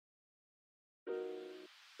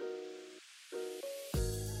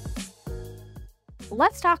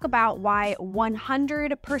let's talk about why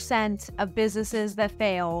 100% of businesses that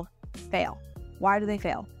fail. Why do they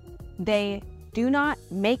fail? They do not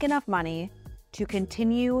make enough money to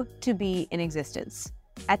continue to be in existence.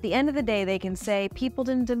 At the end of the day, they can say people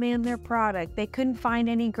didn't demand their product, they couldn't find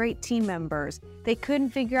any great team members, they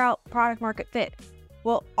couldn't figure out product market fit.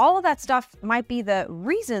 Well, all of that stuff might be the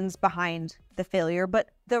reasons behind the failure, but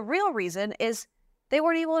the real reason is they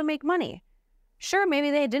weren't able to make money. Sure, maybe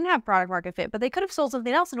they didn't have product market fit, but they could have sold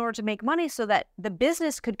something else in order to make money so that the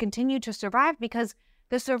business could continue to survive, because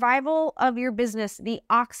the survival of your business, the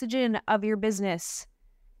oxygen of your business,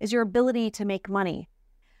 is your ability to make money.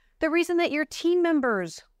 The reason that your team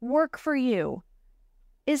members work for you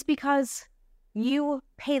is because you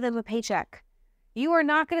pay them a paycheck. You are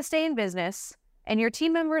not going to stay in business, and your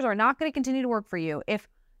team members are not going to continue to work for you if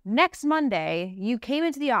next Monday you came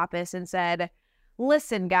into the office and said,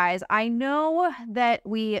 listen, guys, I know that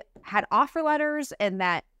we had offer letters and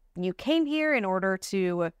that you came here in order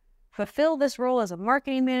to fulfill this role as a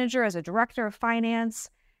marketing manager, as a director of finance,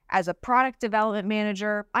 as a product development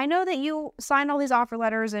manager. I know that you signed all these offer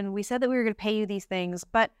letters and we said that we were going to pay you these things,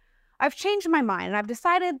 but I've changed my mind and I've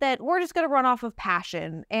decided that we're just going to run off of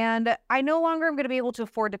passion. And I no longer am going to be able to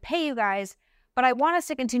afford to pay you guys, but I want us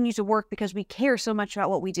to continue to work because we care so much about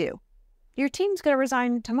what we do. Your team's going to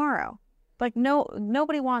resign tomorrow. Like,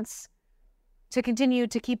 nobody wants to continue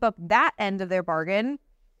to keep up that end of their bargain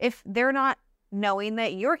if they're not knowing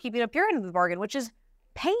that you're keeping up your end of the bargain, which is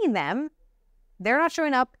paying them. They're not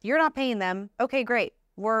showing up. You're not paying them. Okay, great.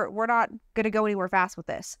 We're not going to go anywhere fast with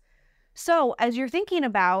this. So as you're thinking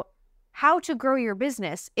about how to grow your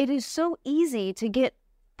business, it is so easy to get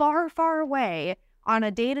far, far away on a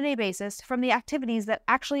day-to-day basis from the activities that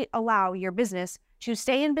actually allow your business to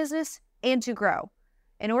stay in business and to grow.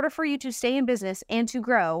 In order for you to stay in business and to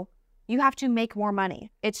grow, you have to make more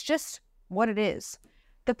money. It's just what it is.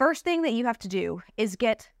 The first thing that you have to do is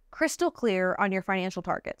get crystal clear on your financial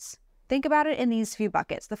targets. Think about it in these few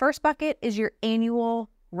buckets. The first bucket is your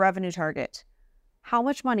annual revenue target. How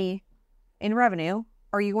much money in revenue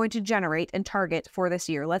are you going to generate and target for this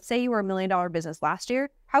year? Let's say you were $1 million business last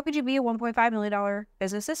year. How could you be a $1.5 million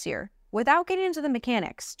business this year? Without getting into the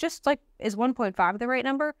mechanics, just like, is 1.5 the right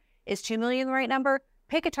number? Is 2 million the right number?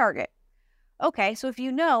 Pick a target. Okay, so if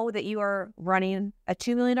you know that you are running a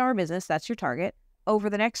 $2 million business, that's your target, over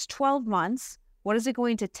the next 12 months, what is it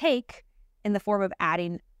going to take in the form of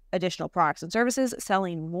adding additional products and services,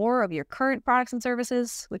 selling more of your current products and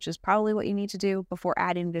services, which is probably what you need to do before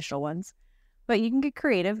adding additional ones. But you can get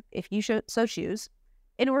creative if you so choose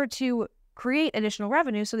in order to create additional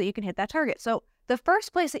revenue so that you can hit that target. So the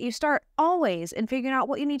first place that you start always in figuring out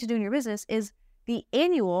what you need to do in your business is the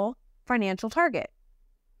annual financial target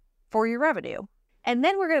for your revenue. And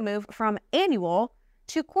then we're going to move from annual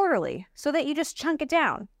to quarterly so that you just chunk it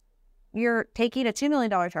down. You're taking a $2 million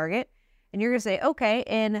target and you're going to say, okay,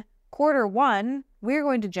 in quarter one, we're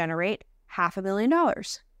going to generate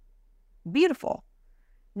 $500,000. Beautiful.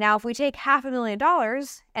 Now, if we take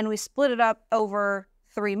 $500,000 and we split it up over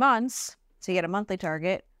 3 months to get a monthly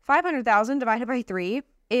target, 500,000 divided by 3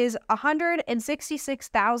 is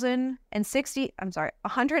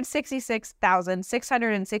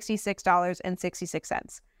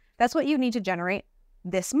 $166,666.66. That's what you need to generate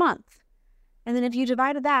this month. And then if you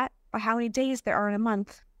divided that by how many days there are in a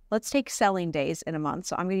month, let's take selling days in a month.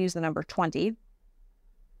 So I'm going to use the number 20.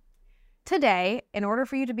 Today, in order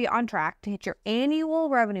for you to be on track to hit your annual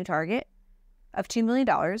revenue target of $2 million,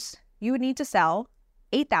 you would need to sell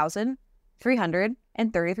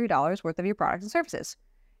 $8,333 worth of your products and services.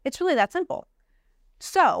 It's really that simple.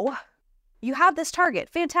 So you have this target.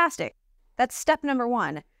 Fantastic. That's step number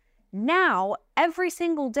one. Now, every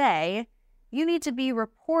single day, you need to be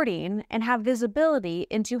reporting and have visibility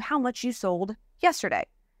into how much you sold yesterday.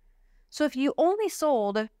 So if you only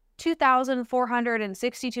sold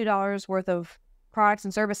 $2,462 worth of products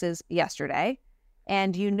and services yesterday,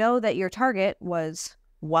 and you know that your target was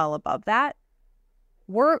well above that,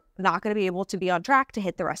 we're not going to be able to be on track to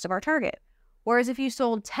hit the rest of our target. Whereas if you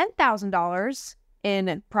sold $10,000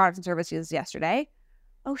 in products and services yesterday,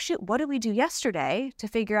 oh shoot, what did we do yesterday to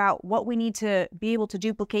figure out what we need to be able to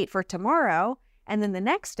duplicate for tomorrow, and then the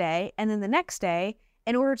next day, and then the next day,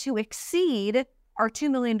 in order to exceed our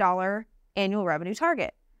 $2 million annual revenue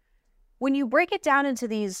target. When you break it down into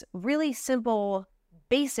these really simple,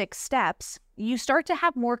 basic steps, you start to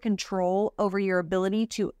have more control over your ability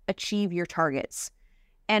to achieve your targets.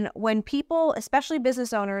 And when people, especially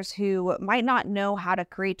business owners who might not know how to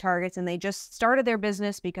create targets and they just started their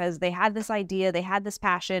business because they had this idea, they had this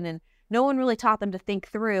passion, and no one really taught them to think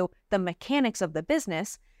through the mechanics of the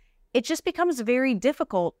business, it just becomes very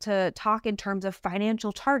difficult to talk in terms of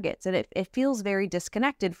financial targets. And it feels very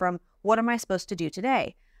disconnected from what am I supposed to do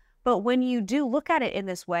today? But when you do look at it in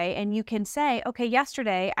this way and you can say, okay,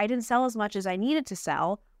 yesterday I didn't sell as much as I needed to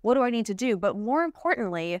sell. What do I need to do? But more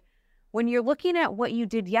importantly, when you're looking at what you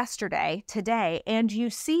did yesterday, today, and you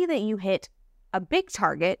see that you hit a big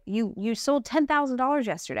target, you sold $10,000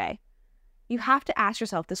 yesterday, you have to ask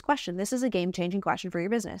yourself this question. This is a game-changing question for your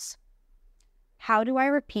business. How do I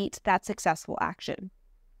repeat that successful action?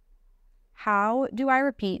 How do I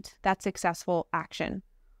repeat that successful action?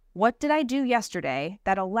 What did I do yesterday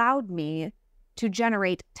that allowed me to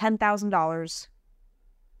generate $10,000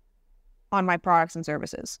 on my products and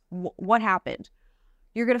services? What happened?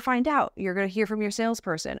 You're going to find out. You're going to hear from your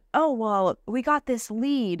salesperson. Oh, well, we got this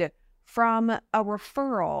lead from a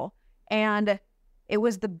referral and it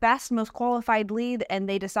was the best, most qualified lead, and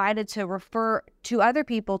they decided to refer to other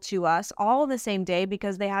people to us all the same day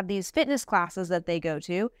because they have these fitness classes that they go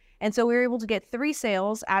to. And so we were able to get 3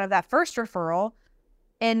 sales out of that first referral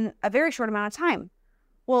in a very short amount of time.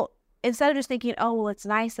 Well, instead of just thinking, oh, well, it's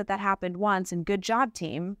nice that that happened once and good job,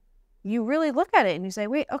 team, you really look at it and you say,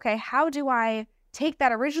 wait, okay, how do I take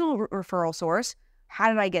that original referral source? How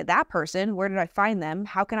did I get that person? Where did I find them?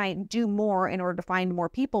 How can I do more in order to find more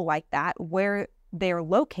people like that where they're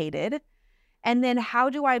located? And then how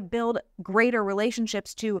do I build greater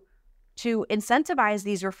relationships to incentivize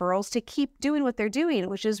these referrals to keep doing what they're doing,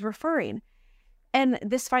 which is referring? And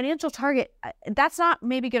this financial target, that's not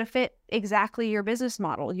maybe going to fit exactly your business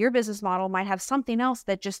model. Your business model might have something else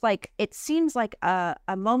that just like, it seems like a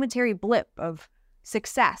momentary blip of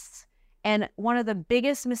success. And one of the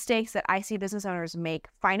biggest mistakes that I see business owners make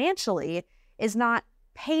financially is not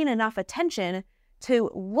paying enough attention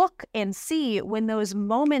to look and see when those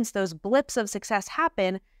moments, those blips of success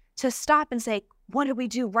happen, to stop and say, what did we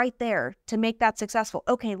do right there to make that successful?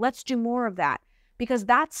 Okay, let's do more of that, because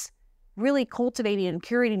that's really cultivating and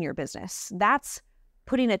curating your business. That's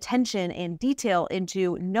putting attention and detail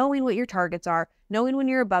into knowing what your targets are, knowing when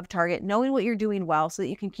you're above target, knowing what you're doing well so that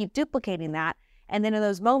you can keep duplicating that. And then in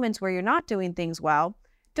those moments where you're not doing things well,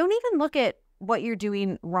 don't even look at what you're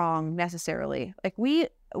doing wrong necessarily. Like we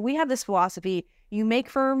have this philosophy, you make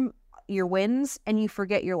firm your wins and you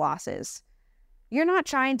forget your losses. You're not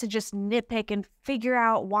trying to just nitpick and figure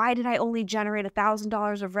out, why did I only generate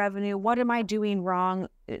 $1,000 of revenue? What am I doing wrong?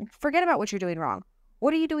 Forget about what you're doing wrong.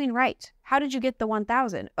 What are you doing right? How did you get the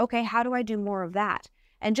 1,000? Okay, how do I do more of that?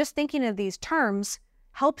 And just thinking of these terms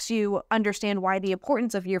helps you understand why the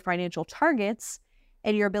importance of your financial targets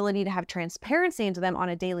and your ability to have transparency into them on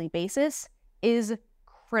a daily basis is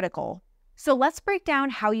critical. So let's break down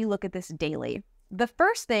how you look at this daily. The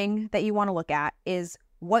first thing that you want to look at is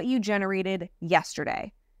what you generated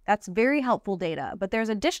yesterday. That's very helpful data, but there's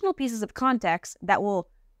additional pieces of context that will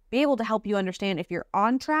be able to help you understand if you're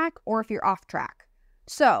on track or if you're off track.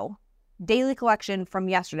 So daily collection from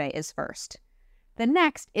yesterday is first. The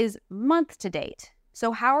next is month to date.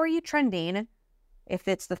 So how are you trending? If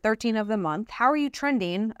it's the 13th of the month, how are you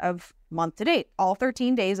trending of month to date? All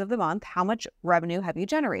 13 days of the month, how much revenue have you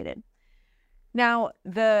generated? Now,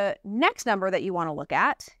 the next number that you want to look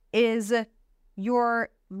at is your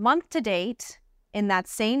month to date in that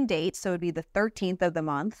same date. So it'd be the 13th of the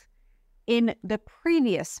month in the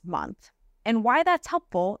previous month. And why that's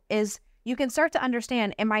helpful is you can start to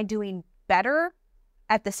understand, am I doing better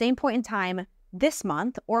at the same point in time this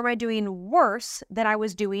month, or am I doing worse than I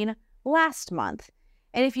was doing last month?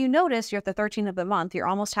 And if you notice you're at the 13th of the month, you're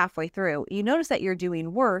almost halfway through, you notice that you're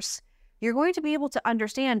doing worse, you're going to be able to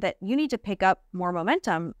understand that you need to pick up more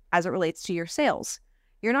momentum as it relates to your sales.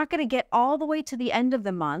 You're not going to get all the way to the end of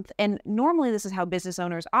the month. And normally this is how business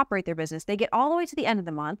owners operate their business. They get all the way to the end of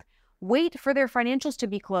the month, wait for their financials to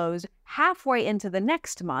be closed halfway into the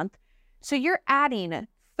next month. So you're adding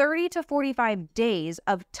 30 to 45 days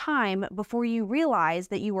of time before you realize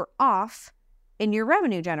that you were off in your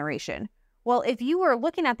revenue generation. Well, if you were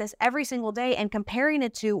looking at this every single day and comparing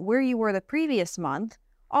it to where you were the previous month,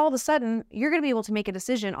 all of a sudden, you're going to be able to make a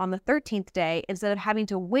decision on the 13th day instead of having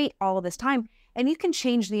to wait all of this time. And you can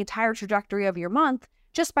change the entire trajectory of your month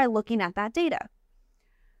just by looking at that data.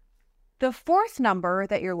 The fourth number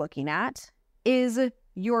that you're looking at is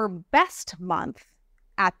your best month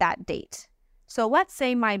at that date. So let's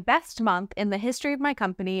say my best month in the history of my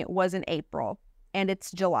company was in April, and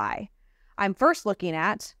it's July. I'm first looking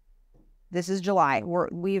at, this is July, where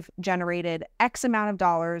we've generated X amount of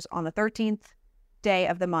dollars on the 13th day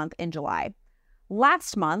of the month in July.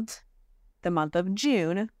 Last month, the month of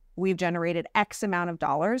June, we've generated X amount of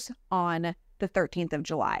dollars on the 13th of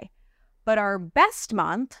July. But our best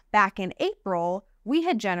month back in April, we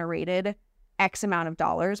had generated X amount of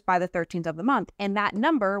dollars by the 13th of the month. And that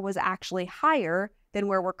number was actually higher than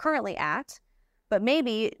where we're currently at, but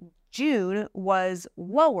maybe June was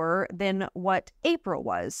lower than what April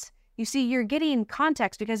was. You see, you're getting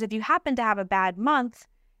context because if you happen to have a bad month,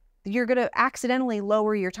 you're going to accidentally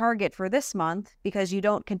lower your target for this month because you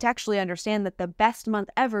don't contextually understand that the best month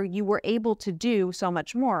ever, you were able to do so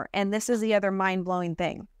much more. And this is the other mind-blowing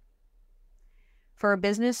thing. For a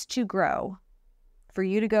business to grow, for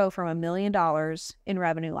you to go from $1 million in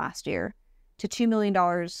revenue last year to $2 million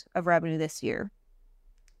of revenue this year,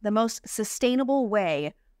 the most sustainable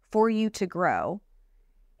way for you to grow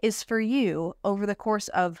is for you over the course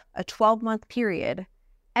of a 12-month period,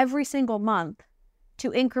 every single month, to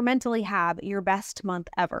incrementally have your best month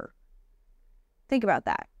ever. Think about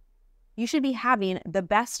that. You should be having the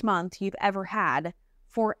best month you've ever had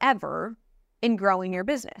forever in growing your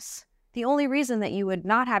business. The only reason that you would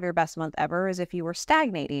not have your best month ever is if you were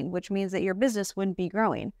stagnating, which means that your business wouldn't be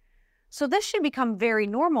growing. So this should become very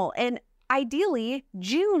normal. And ideally,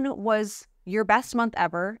 June was your best month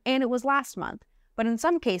ever, and it was last month. But in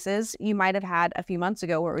some cases, you might have had a few months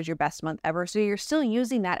ago where it was your best month ever, so you're still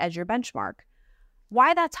using that as your benchmark.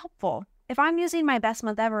 Why that's helpful? If I'm using my best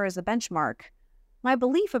month ever as a benchmark, my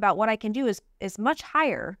belief about what I can do is much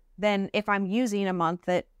higher than if I'm using a month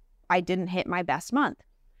that I didn't hit my best month.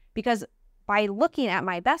 Because by looking at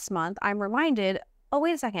my best month, I'm reminded, oh,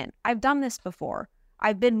 wait a second, I've done this before.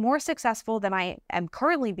 I've been more successful than I am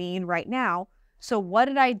currently being right now. So what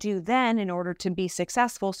did I do then in order to be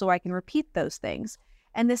successful so I can repeat those things?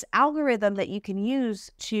 And this algorithm that you can use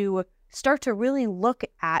to start to really look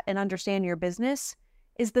at and understand your business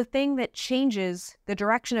is the thing that changes the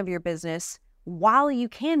direction of your business while you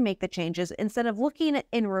can make the changes instead of looking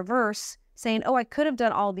in reverse saying, oh, I could have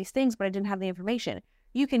done all these things, but I didn't have the information.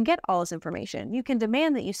 You can get all this information. You can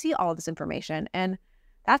demand that you see all this information. And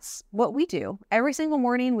that's what we do. Every single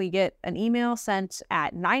morning, we get an email sent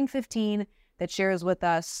at 9:15 that shares with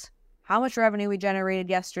us how much revenue we generated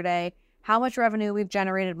yesterday, how much revenue we've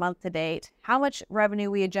generated month to date, how much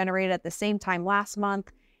revenue we had generated at the same time last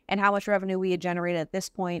month, and how much revenue we had generated at this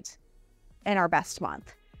point in our best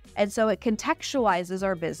month. And so it contextualizes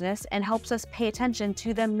our business and helps us pay attention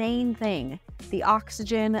to the main thing, the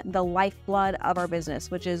oxygen, the lifeblood of our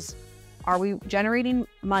business, which is, are we generating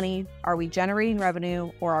money? Are we generating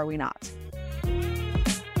revenue, or are we not?